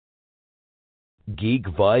Geek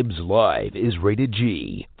Vibes Live is rated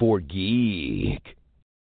G for geek.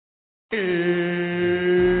 Hey,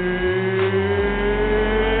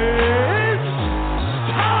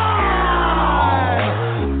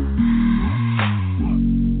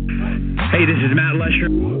 this is Matt Lesher.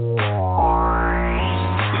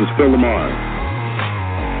 This is Phil Lamar.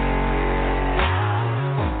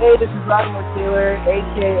 Hey, this is Latimer Taylor,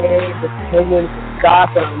 a.k.a. the Penguin from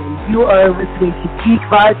Gotham, and you are listening to Geek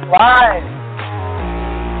Vibes Live.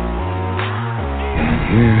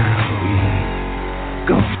 Here we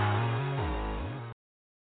go.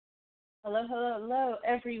 Hello,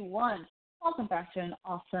 everyone. Welcome back to an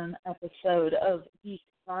awesome episode of Geek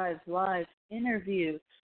Vibes Live interview.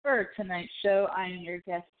 For tonight's show, I am your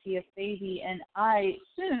guest, Tia Fabi, and I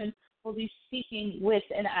soon will be speaking with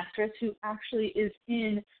an actress who actually is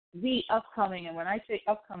in the upcoming, and when I say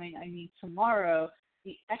upcoming, I mean tomorrow,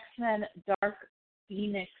 the X-Men Dark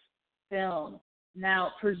Phoenix film.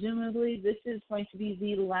 Now, presumably, this is going to be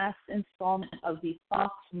the last installment of the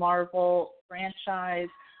Fox Marvel franchise.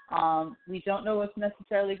 We don't know what's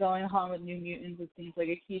necessarily going on with New Mutants. It seems like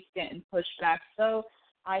it keeps getting pushed back. So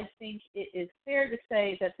I think it is fair to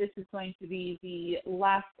say that this is going to be the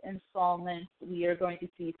last installment. We are going to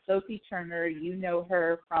see Sophie Turner. You know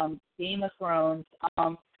her from Game of Thrones.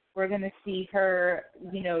 We're going to see her,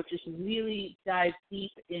 just really dive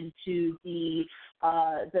deep into the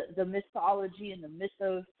mythology and the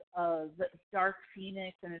mythos of Dark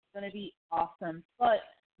Phoenix, and it's going to be awesome. But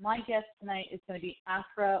my guest tonight is going to be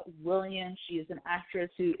Aphra Williams. She is an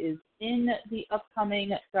actress who is in the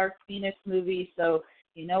upcoming Dark Phoenix movie. So,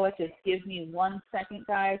 you know what? Just give me 1 second,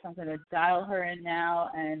 guys. I'm going to dial her in now,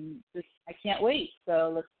 and I can't wait.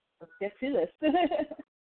 So let's get to this.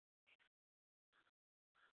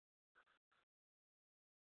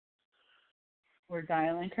 We're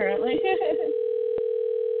dialing currently.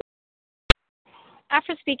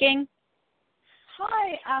 Afra speaking.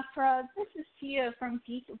 Hi, Aphra. This is Tia from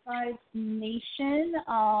Geek Vibes Nation.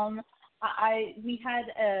 We had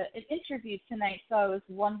an interview tonight, so I was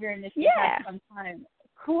wondering if you had some time.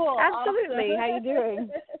 Cool. Absolutely. Awesome. How you doing?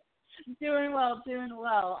 Doing well.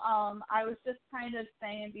 I was just kind of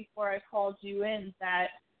saying before I called you in that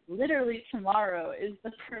literally tomorrow is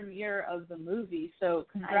the premiere of the movie, so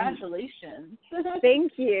congratulations.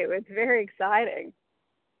 Thank you. It's very exciting.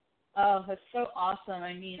 Oh, that's so awesome.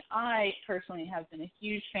 I mean, I personally have been a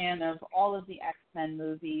huge fan of all of the X-Men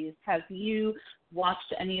movies. Have you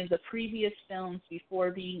watched any of the previous films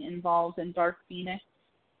before being involved in Dark Phoenix?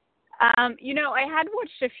 I had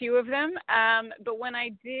watched a few of them, but when I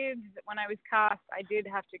was cast, I did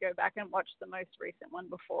have to go back and watch the most recent one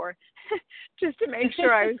before, just to make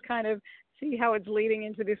sure I was kind of see how it's leading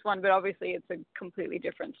into this one. But obviously, it's a completely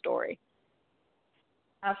different story.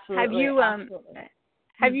 Absolutely.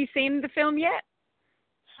 Have you seen the film yet?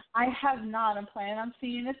 I have not. I'm planning on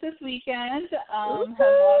seeing it this weekend.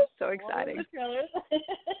 So exciting. The trailers.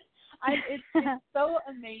 It's so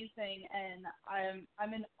amazing, and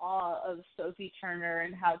I'm in awe of Sophie Turner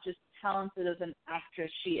and how just talented of an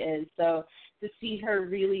actress she is. So to see her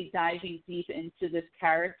really diving deep into this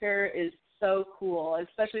character is so cool,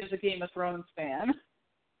 especially as a Game of Thrones fan.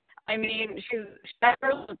 I mean, that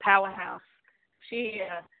girl's a powerhouse.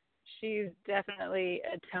 She's definitely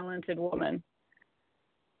a talented woman.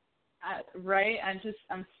 Right?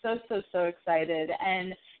 I'm so excited,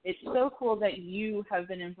 and it's so cool that you have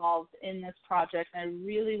been involved in this project. I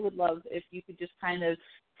really would love if you could just kind of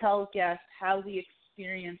tell guests how the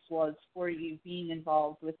experience was for you being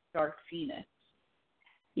involved with Dark Phoenix.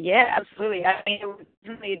 Yeah, absolutely. I mean, it was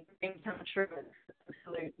really a dream come true. It's an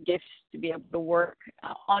absolute gift to be able to work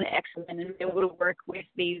on X-Men and be able to work with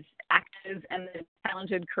these actors and the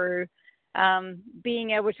talented crew.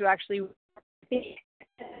 Being able to actually see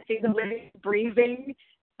them living, breathing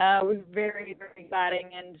was very, very exciting.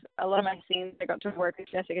 And a lot of my scenes, I got to work with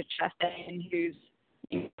Jessica Chastain, who's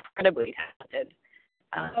incredibly talented.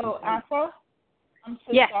 Aphra? I'm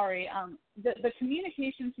so sorry. The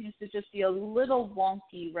communication seems to just be a little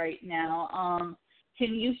wonky right now.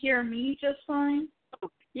 Can you hear me just fine?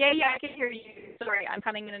 Yeah, I can hear you. Sorry, I'm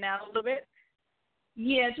cutting in and out a little bit.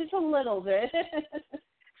 Yeah, just a little bit.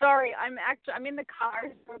 Sorry, I'm in the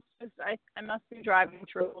car, so it's just, I must be driving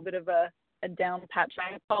through a little bit of a down patch.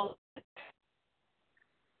 I apologize.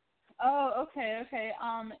 Oh, okay.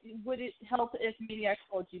 Would it help if maybe I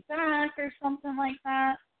called you back or something like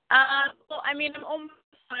that? Well, I mean, I'm almost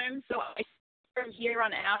home, so from here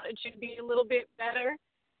on out, it should be a little bit better.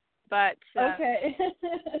 But okay.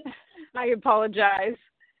 I apologize.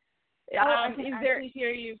 I can actually hear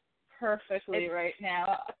you perfectly right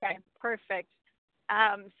now. Okay, perfect.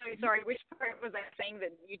 So sorry, which part was I saying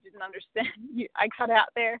that you didn't understand? I cut out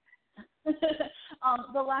there.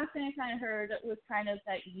 The last thing I kind of heard was kind of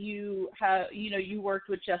that you worked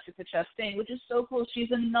with Jessica Chastain, which is so cool.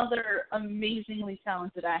 She's another amazingly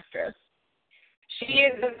talented actress. She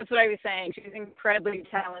is. That's what I was saying. She's incredibly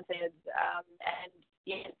talented, and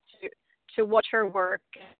yeah, to watch her work,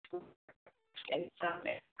 it's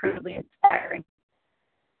incredibly inspiring.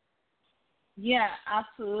 Yeah,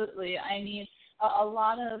 absolutely. I mean, a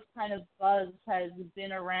lot of kind of buzz has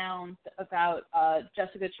been around about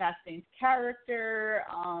Jessica Chastain's character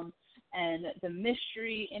and the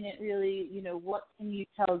mystery in it, really. What can you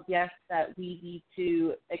tell guests that we need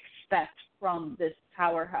to expect from this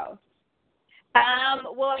powerhouse?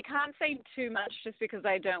 Well, I can't say too much just because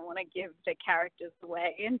I don't want to give the characters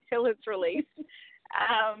away until it's released.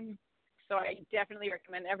 So I definitely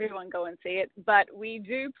recommend everyone go and see it. But we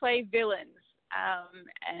do play villains.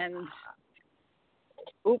 And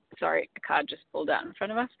oops, sorry, a car just pulled out in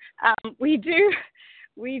front of us. We do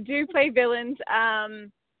play villains.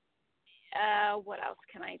 What else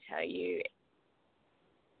can I tell you?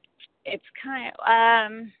 It's kind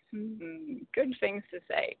of good things to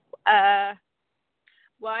say.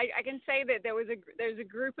 Well, I can say that there's a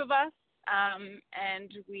group of us, and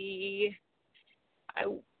I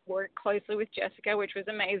worked closely with Jessica, which was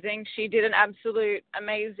amazing. She did an absolute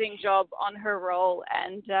amazing job on her role,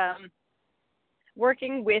 and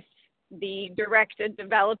working with the director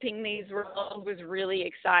developing these roles was really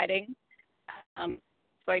exciting. So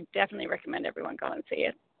I definitely recommend everyone go and see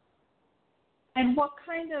it. And what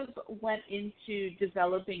kind of went into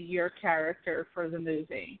developing your character for the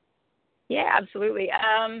movie? Yeah, absolutely.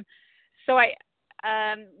 So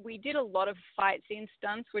we did a lot of fight scene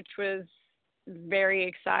stunts, which was very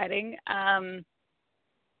exciting.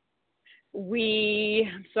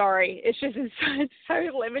 Sorry, it's so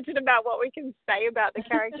limited about what we can say about the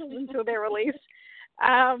characters until they're released.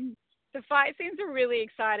 The fight scenes are really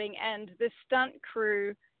exciting, and the stunt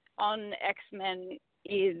crew on X-Men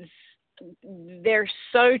they're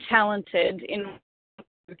so talented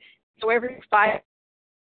so every fight.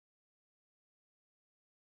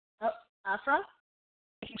 Afra?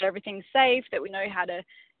 Everything's safe, that we know how to,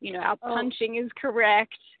 our punching is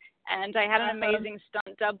correct, and I had an amazing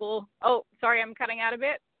stunt double. Oh, sorry, I'm cutting out a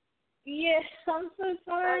bit. Yes, I'm so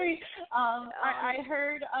sorry. I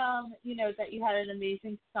heard, that you had an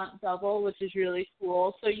amazing stunt double, which is really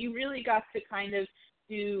cool. So you really got to kind of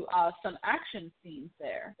do some action scenes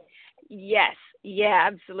there. Yes, yeah,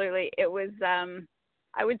 absolutely. It was,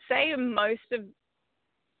 I would say most of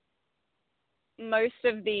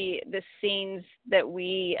the scenes that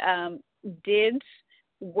we did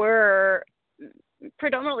were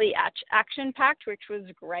predominantly action-packed, which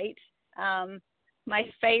was great. My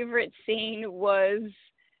favorite scene was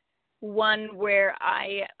one where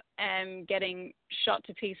I am getting shot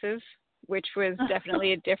to pieces, which was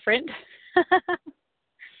definitely a different.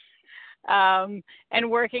 And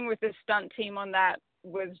working with the stunt team on that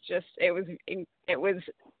was just, it was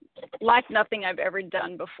like nothing I've ever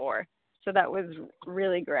done before. So that was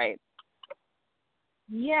really great.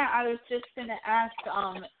 Yeah, I was just going to ask,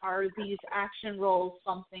 are these action roles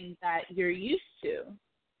something that you're used to?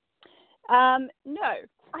 No,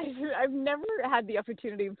 I've never had the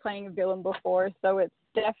opportunity of playing a villain before, so it's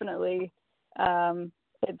definitely a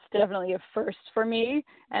first for me,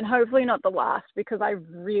 and hopefully not the last, because I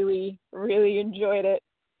really, really enjoyed it.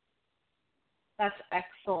 That's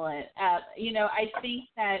excellent. I think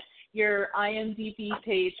that your IMDb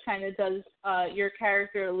page kind of does your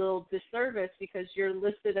character a little disservice because you're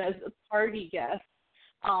listed as a party guest.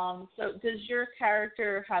 So does your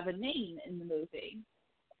character have a name in the movie?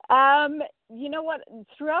 You know what?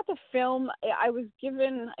 Throughout the film, I was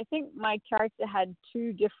given, I think my character had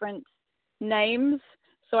 2 different names.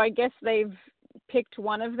 So I guess they've picked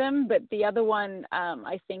one of them, but the other one,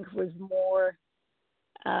 I think, was more,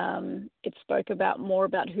 it spoke more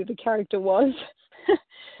about who the character was.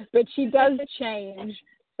 But she does change.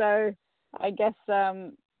 So I guess,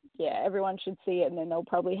 everyone should see it, and then they'll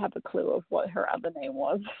probably have a clue of what her other name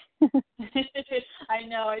was. I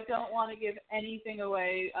know. I don't want to give anything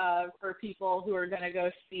away for people who are going to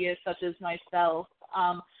go see it, such as myself.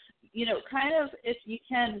 Kind of, if you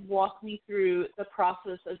can, walk me through the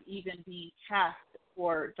process of even being cast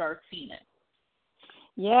for Dark Phoenix.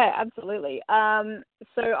 Yeah, absolutely.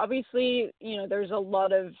 So obviously, there's a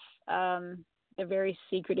lot of, they're very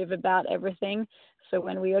secretive about everything. So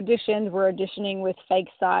when we auditioned, we're auditioning with fake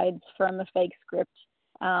sides from a fake script,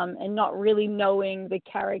 and not really knowing the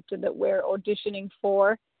character that we're auditioning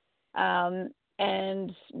for.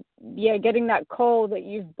 Getting that call that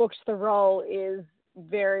you've booked the role is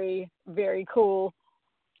very, very cool.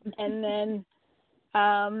 And then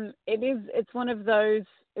it's one of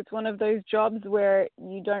those jobs where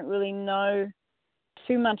you don't really know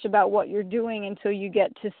too much about what you're doing until you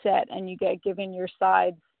get to set and you get given your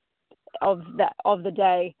sides of the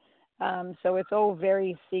day. So it's all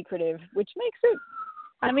very secretive, which makes it.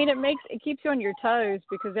 I mean, it keeps you on your toes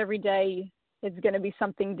because every day it's going to be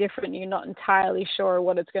something different. You're not entirely sure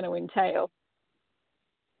what it's going to entail.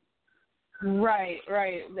 Right.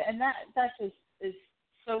 And that just is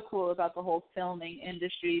so cool about the whole filming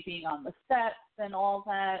industry, being on the sets and all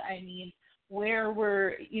that. I mean, where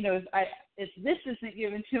were, if this isn't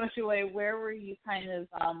giving too much away, where were you kind of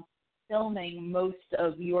filming most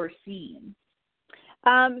of your scenes?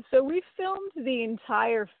 So we filmed the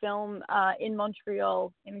entire film in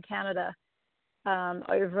Montreal, in Canada,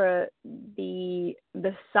 over the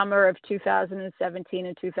summer of 2017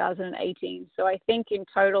 and 2018. So I think in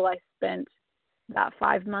total I spent about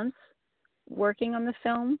 5 months working on the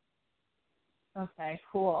film. Okay,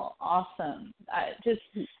 cool, awesome.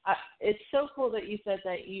 It's so cool that you said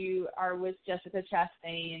that you are with Jessica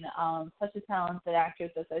Chastain, such a talented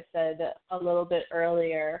actress, as I said a little bit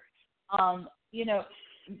earlier.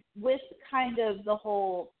 With kind of the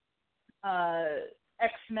whole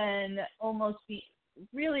X-Men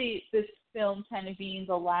really this film kind of being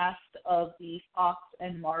the last of the Fox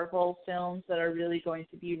and Marvel films that are really going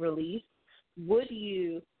to be released, would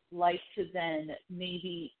you like to then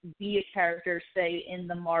maybe be a character, say, in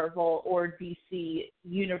the Marvel or DC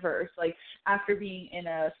universe? Like, after being in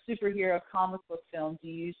a superhero comic book film,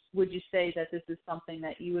 would you say that this is something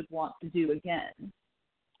that you would want to do again?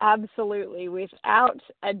 Absolutely, without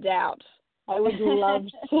a doubt. I would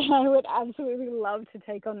absolutely love to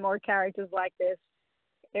take on more characters like this.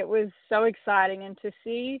 It was so exciting, and to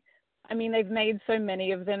see, I mean, they've made so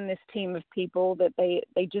many of them, this team of people, that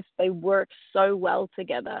they work so well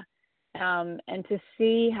together. And to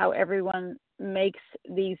see how everyone makes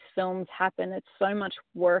these films happen, it's so much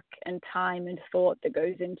work and time and thought that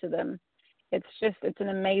goes into them. It's an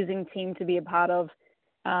amazing team to be a part of.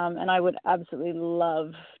 And I would absolutely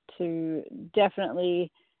love to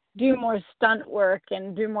definitely do more stunt work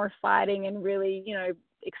and do more fighting and really,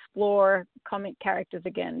 explore comic characters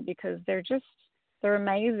again, because they're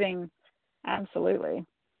amazing. Absolutely.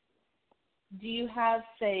 Do you have,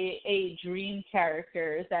 say, a dream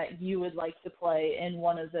character that you would like to play in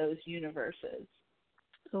one of those universes?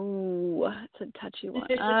 Oh, that's a touchy one.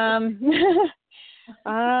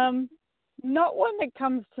 Not one that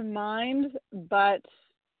comes to mind, but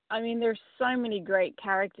I mean, there's so many great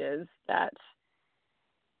characters that,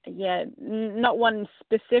 not one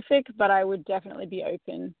specific, but I would definitely be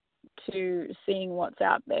open to seeing what's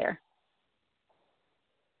out there.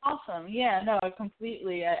 Awesome. Yeah, no,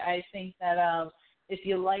 completely. I think that if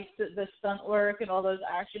you like the stunt work and all those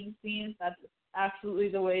action scenes, that's absolutely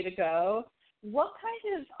the way to go. What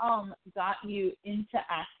kind of got you into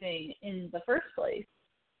acting in the first place?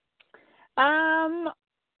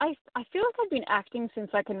 I feel like I've been acting since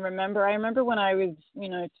I can remember. I remember when I was,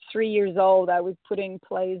 3 years old, I was putting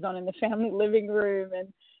plays on in the family living room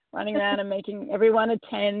and running around and making everyone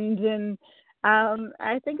attend. And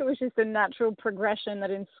I think it was just a natural progression that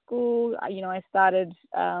in school, I started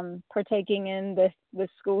partaking in the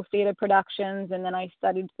school theater productions, and then I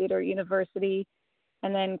studied theater at university,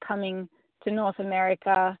 and then coming to North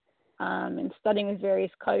America and studying with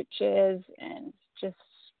various coaches, and just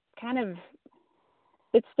kind of,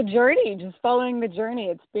 it's the journey, just following the journey.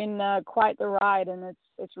 It's been quite the ride, and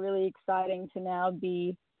it's really exciting to now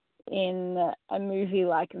be in a movie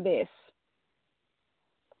like this.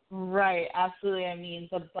 Right, absolutely. I mean,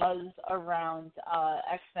 the buzz around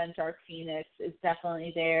X-Men Dark Phoenix is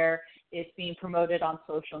definitely there. It's being promoted on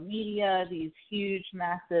social media, these huge,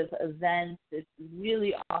 massive events. It's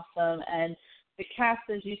really awesome. And the cast,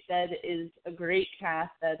 as you said, is a great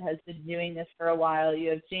cast that has been doing this for a while. You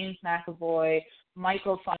have James McAvoy,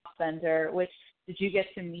 Michael Fassbender, which, did you get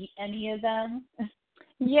to meet any of them?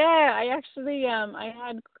 Yeah, I actually, I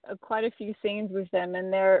had quite a few scenes with them,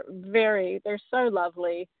 and they're so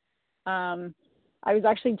lovely. I was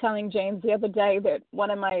actually telling James the other day that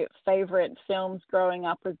one of my favorite films growing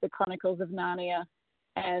up was The Chronicles of Narnia,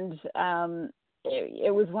 and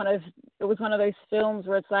it was one of those films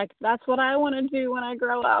where it's like, that's what I want to do when I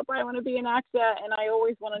grow up. I want to be an actor, and I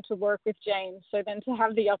always wanted to work with James. So then to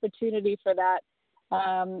have the opportunity for that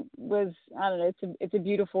was, I don't know, it's a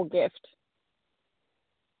beautiful gift.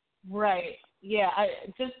 Right. Yeah.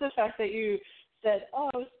 Just the fact that you said, "Oh,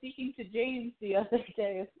 I was speaking to James the other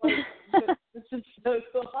day." It's like, this is so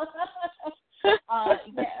cool.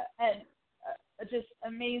 Yeah, and just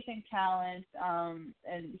amazing talent.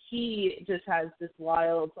 And he just has this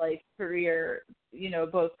wild career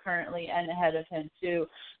both currently and ahead of him too.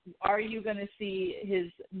 Are you going to see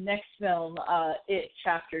his next film, It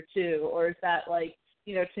Chapter 2, or is that like,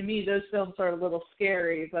 to me those films are a little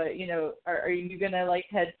scary, but are you going to like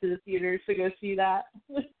head to the theaters to go see that?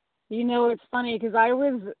 It's funny because I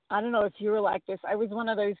don't know if you were like this. I was one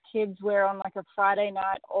of those kids where on like a Friday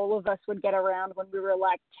night, all of us would get around when we were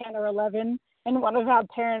like 10 or 11, and one of our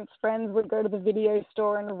parents' friends would go to the video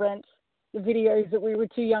store and rent the videos that we were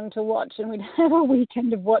too young to watch, and we'd have a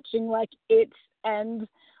weekend of watching like It and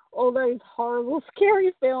all those horrible,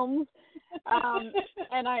 scary films.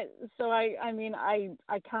 And I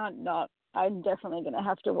can't not. I'm definitely going to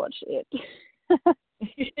have to watch It.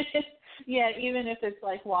 Yeah, even if it's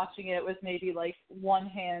like watching it with maybe like one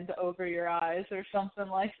hand over your eyes or something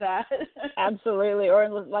like that. Absolutely, or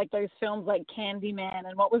like those films like Candyman,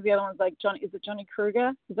 and what was the other one? Like Johnny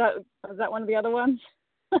Kruger? Is that one of the other ones?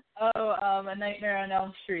 A Nightmare on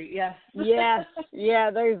Elm Street. Yes. Yes.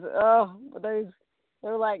 Yeah. Those.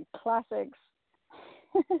 They're like classics.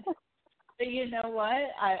 But you know what?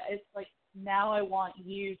 It's like now I want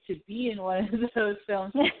you to be in one of those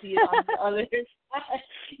films to see it on the other side.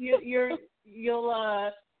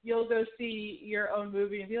 You'll go see your own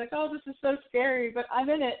movie and be like, oh, this is so scary, but I'm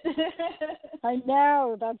in it. I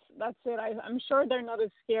know. That's it. I'm sure they're not as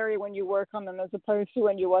scary when you work on them as opposed to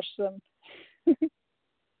when you watch them.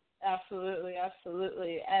 Absolutely,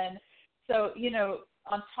 absolutely. And so,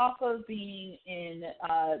 on top of being in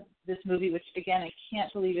this movie, which, again, I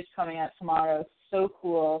can't believe it's coming out tomorrow, so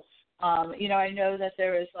cool. I know that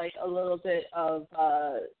there was, like, a little bit of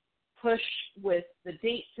push with the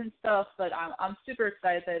dates and stuff, but I'm super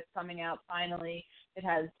excited that it's coming out finally. It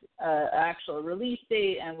has an actual release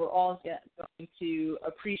date, and we're all going to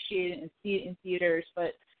appreciate it and see it in theaters.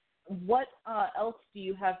 But what else do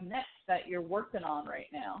you have next that you're working on right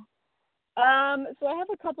now? So I have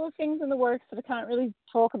a couple of things in the works that I can't really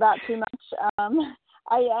talk about too much.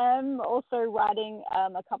 I am also writing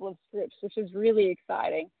a couple of scripts, which is really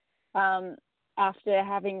exciting. After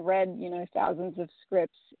having read, thousands of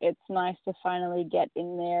scripts, it's nice to finally get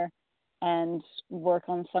in there and work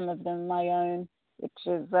on some of them my own, which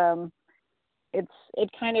is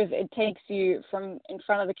it takes you from in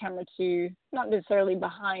front of the camera to not necessarily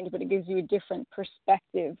behind, but it gives you a different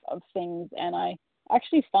perspective of things. And I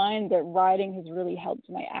actually find that writing has really helped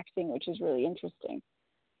my acting, which is really interesting.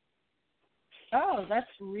 Oh, that's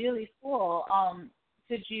really cool.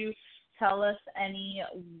 Could you tell us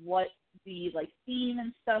what the theme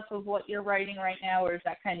and stuff of what you're writing right now, or is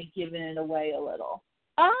that kind of giving it away a little?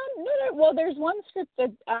 No. Well, there's one script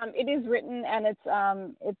that it is written, and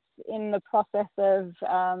it's in the process of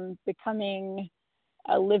becoming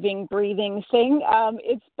a living, breathing thing.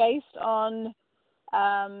 It's based on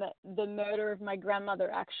the murder of my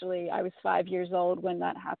grandmother. Actually, I was 5 years old when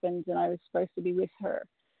that happened, and I was supposed to be with her.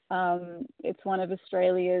 It's one of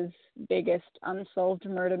Australia's biggest unsolved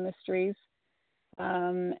murder mysteries,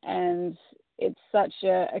 and it's such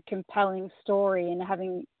a compelling story. And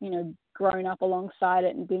having grown up alongside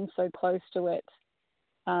it and been so close to it,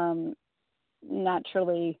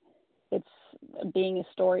 naturally, it's being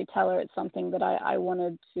a storyteller. It's something that I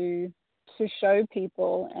wanted to show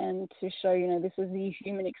people and to show this is the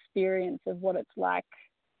human experience of what it's like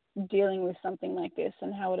dealing with something like this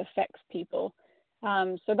and how it affects people.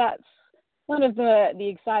 So that's one of the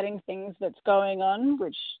exciting things that's going on,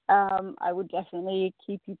 which I would definitely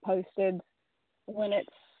keep you posted when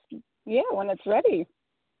it's ready.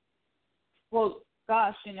 Well,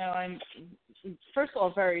 gosh, I'm first of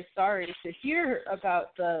all very sorry to hear about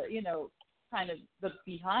the kind of the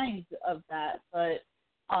behind of that, but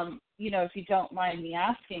if you don't mind me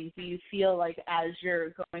asking, do you feel like as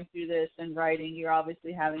you're going through this and writing, you're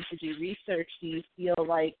obviously having to do research, do you feel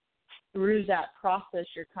like through that process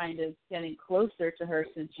you're kind of getting closer to her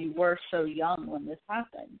since you were so young when this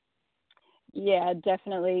happened? Yeah,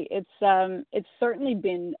 definitely. It's certainly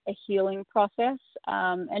been a healing process,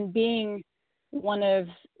 and being one of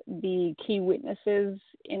the key witnesses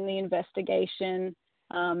in the investigation,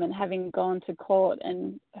 and having gone to court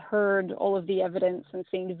and heard all of the evidence and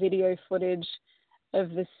seen the video footage of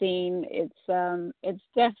the scene, it's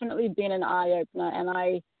definitely been an eye-opener,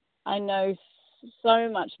 and I know so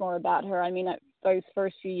much more about her. I mean, those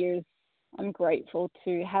first few years, I'm grateful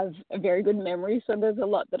to have a very good memory, so there's a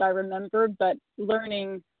lot that I remember, but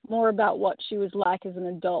learning more about what she was like as an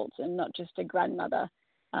adult and not just a grandmother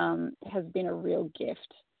has been a real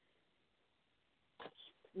gift.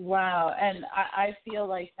 Wow, and I feel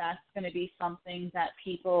like that's going to be something that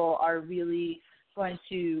people are really going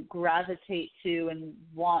to gravitate to and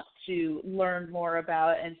want to learn more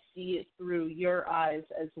about and see it through your eyes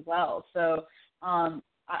as well. So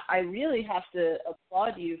I really have to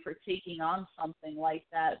applaud you for taking on something like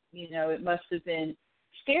that. It must have been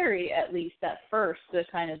scary, at least at first, to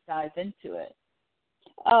kind of dive into it.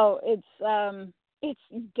 Oh, it's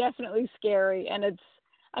definitely scary, and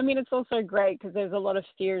it's also great because there's a lot of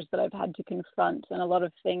fears that I've had to confront and a lot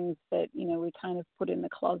of things that, we kind of put in the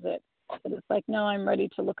closet. But it's like, no, I'm ready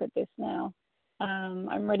to look at this now.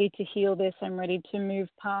 I'm ready to heal this. I'm ready to move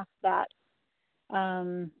past that.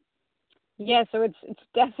 So it's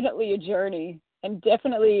definitely a journey, and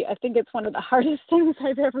definitely I think it's one of the hardest things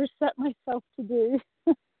I've ever set myself to do.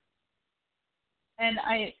 And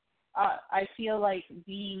I feel like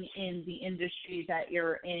being in the industry that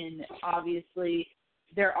you're in, obviously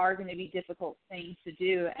there are going to be difficult things to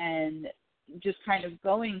do, and just kind of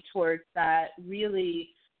going towards that really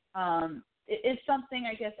it's something,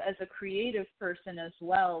 I guess, as a creative person as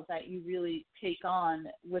well, that you really take on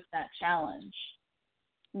with that challenge.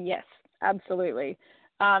 Yes, absolutely.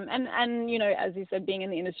 And as you said, being in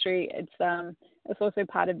the industry, it's also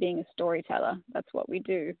part of being a storyteller. That's what we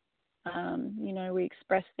do. We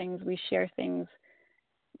express things, we share things,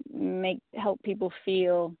 help people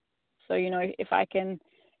feel. So, if I can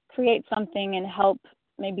create something and help,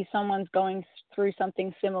 maybe someone's going through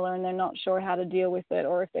something similar and they're not sure how to deal with it,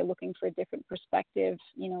 or if they're looking for a different perspective,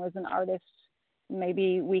 as an artist,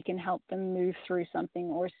 maybe we can help them move through something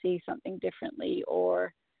or see something differently,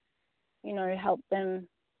 or, help them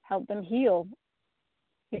heal,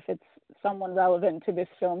 if it's someone relevant to this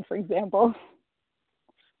film, for example.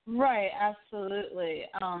 Right, absolutely.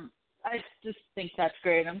 I just think that's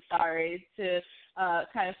great. I'm sorry to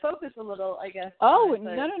kind of focus a little, I guess. Oh,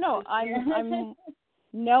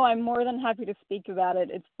 no. I'm more than happy to speak about it.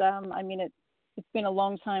 It's been a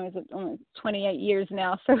long time. It's only 28 years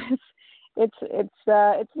now, so it's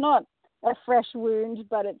not a fresh wound,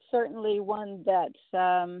 but it's certainly one that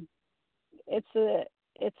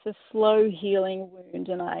it's a slow healing wound,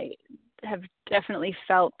 and I have definitely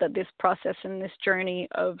felt that this process and this journey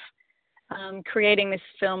of creating this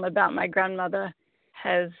film about my grandmother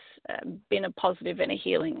has been a positive and a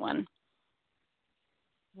healing one.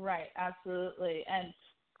 Right, absolutely. And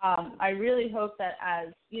I really hope that,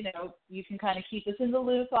 as you can kind of keep us in the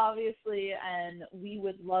loop, obviously, and we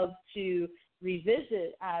would love to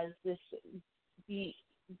revisit as this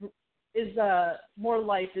more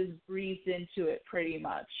life is breathed into it, pretty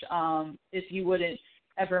much. If you wouldn't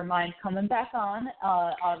ever mind coming back on,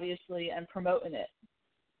 obviously, and promoting it.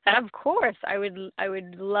 Of course, I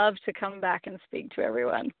would love to come back and speak to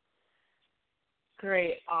everyone.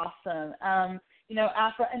 Great, awesome.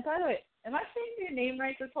 Afra, and by the way, am I saying your name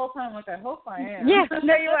right this whole time? Like, I hope I am. Yeah,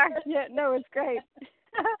 no, you are. Yeah, no, it's great.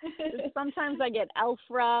 Sometimes I get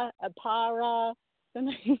Alfra, Apara.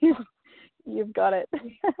 You've got it.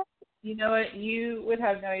 You know what? You would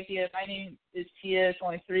have no idea. My name is Tia. It's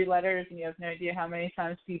only 3 letters, and you have no idea how many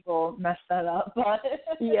times people mess that up. But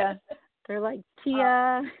yeah, they're like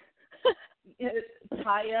Tia.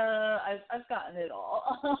 Taya. I've gotten it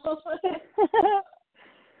all.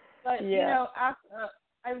 But yeah.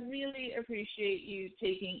 I really appreciate you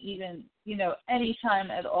taking even any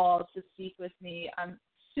time at all to speak with me. I'm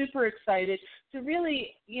super excited to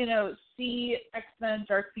really, see X-Men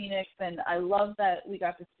Dark Phoenix, and I love that we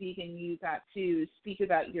got to speak and you got to speak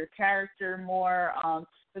about your character more,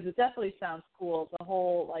 because it definitely sounds cool, the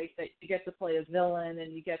whole, that you get to play a villain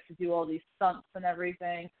and you get to do all these stunts and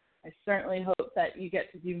everything. I certainly hope that you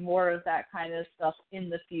get to do more of that kind of stuff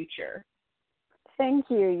in the future. Thank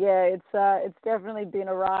you. Yeah, it's definitely been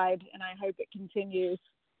a ride, and I hope it continues.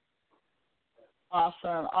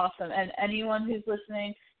 Awesome. And anyone who's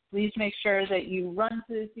listening, please make sure that you run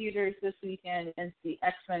to the theaters this weekend and see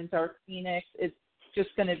X-Men Dark Phoenix. It's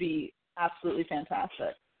just going to be absolutely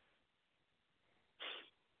fantastic.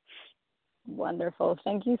 Wonderful.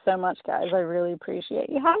 Thank you so much, guys. I really appreciate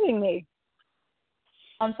you having me.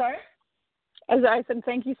 I'm sorry? As I said,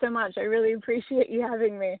 thank you so much. I really appreciate you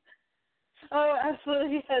having me. Oh,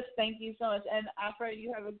 absolutely. Yes. Thank you so much. And Afra,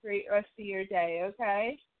 you have a great rest of your day,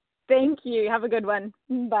 okay? Thank you. Have a good one.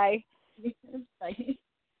 Bye. Bye.